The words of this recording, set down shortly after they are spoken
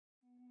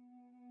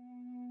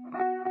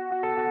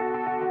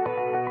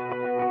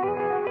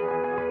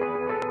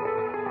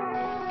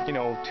you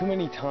know, too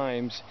many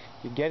times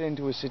you get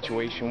into a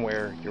situation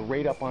where you're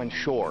right up on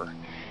shore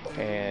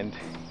and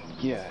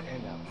you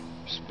end up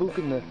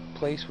spooking the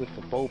place with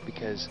the boat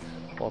because,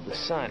 well, the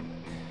sun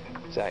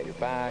is at your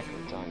back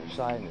or it's on your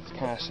side and it's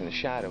casting a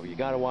shadow. You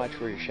got to watch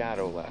where your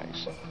shadow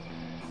lies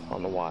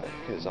on the water,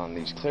 because on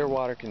these clear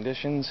water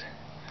conditions,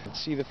 you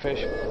see the fish,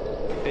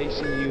 they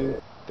see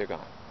you, they're gone.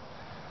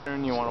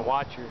 And you want to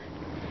watch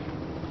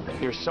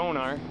your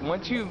sonar.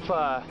 Once you've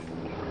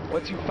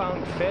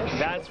found fish,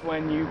 that's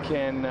when you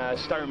can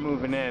start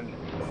moving in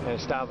and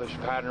establish a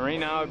pattern. Right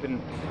now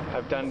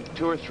I've done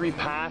 2 or 3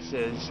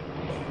 passes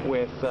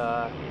with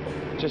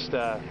just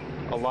a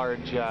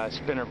large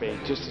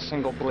spinnerbait, just a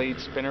single blade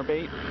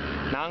spinnerbait.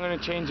 Now I'm going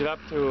to change it up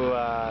to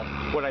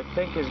what I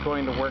think is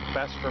going to work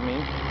best for me,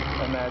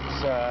 and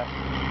that's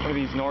one of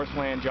these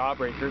Northland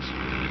jawbreakers.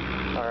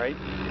 Alright,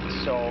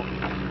 so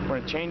we're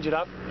going to change it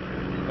up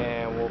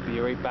and we'll be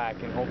right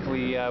back, and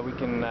hopefully we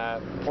can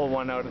pull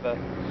one out of the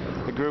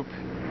group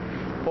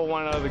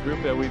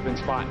that we've been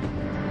spotting.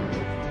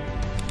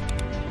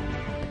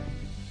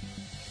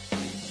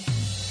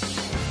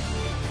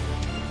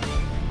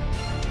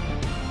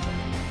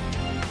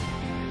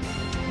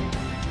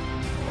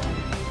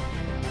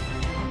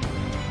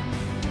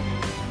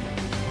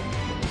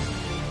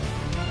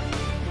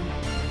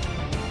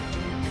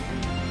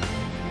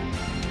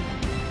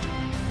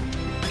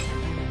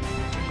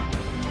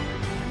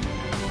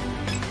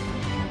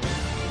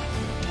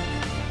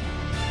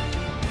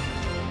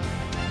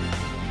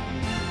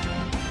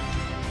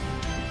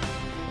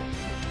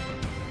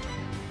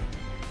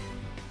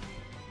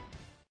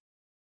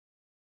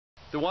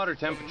 The water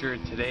temperature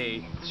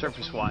today,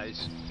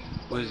 surface-wise,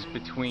 was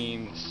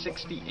between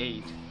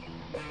 68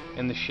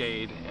 in the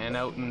shade, and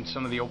out in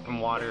some of the open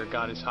water it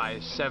got as high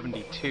as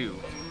 72.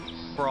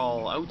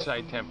 Overall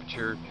outside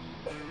temperature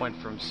went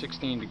from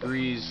 16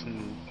 degrees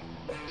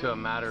to a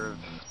matter of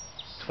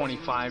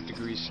 25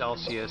 degrees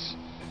Celsius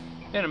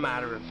in a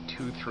matter of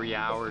 2-3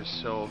 hours.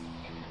 So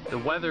the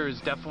weather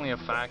is definitely a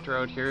factor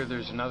out here.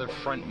 There's another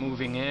front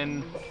moving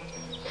in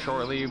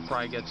shortly. We'll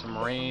probably get some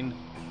rain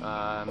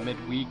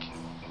midweek.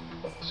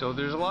 So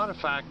there's a lot of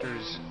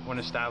factors when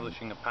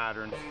establishing a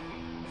pattern.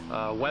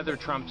 Weather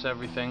trumps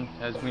everything,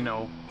 as we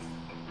know,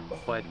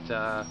 but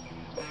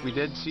we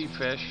did see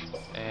fish,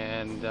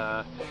 and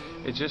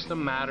it's just a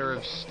matter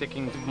of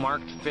sticking to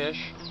marked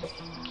fish.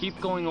 Keep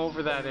going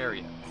over that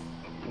area.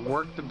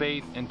 Work the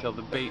bait until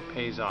the bait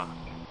pays off.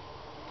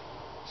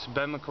 This is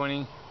Ben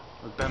McQuinney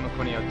with Ben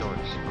McQuinney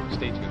Outdoors.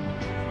 Stay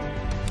tuned.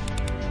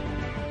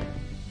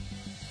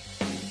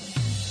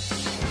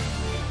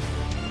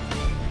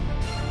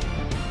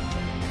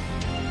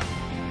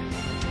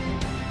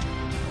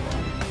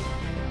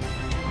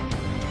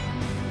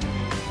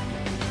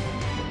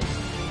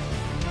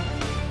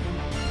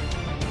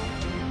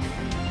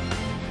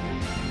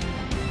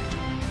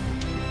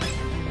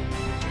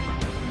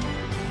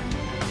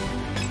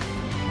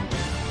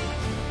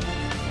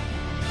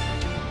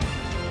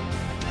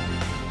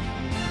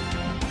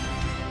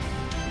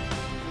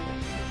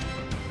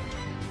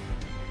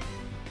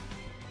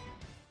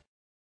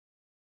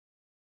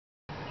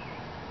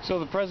 So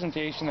the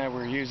presentation that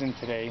we're using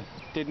today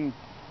didn't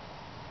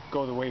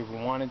go the way we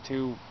wanted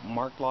to.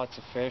 Marked lots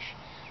of fish.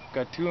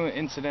 Got 2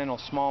 incidental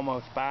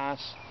smallmouth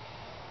bass,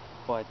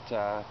 but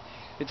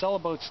it's all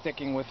about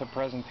sticking with the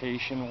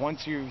presentation.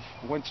 Once you've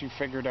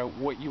figured out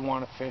what you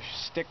want to fish,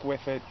 stick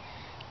with it.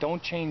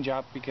 Don't change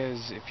up,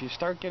 because if you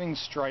start getting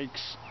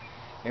strikes,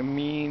 it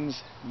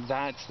means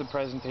that's the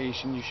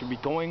presentation you should be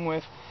going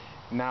with.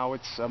 Now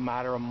it's a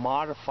matter of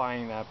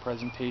modifying that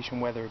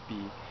presentation, whether it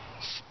be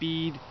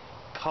speed,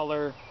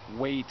 color,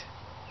 weight,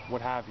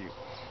 what have you.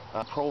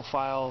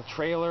 Profile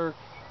trailer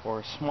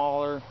or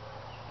smaller,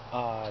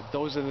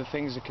 those are the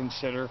things to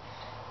consider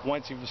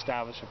once you've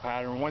established a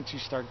pattern, once you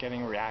start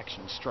getting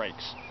reaction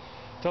strikes.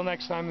 Till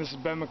next time, this is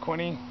Ben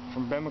McQuinney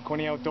from Ben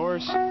McQuinney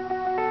Outdoors.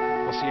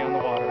 We'll see you on the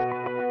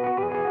water.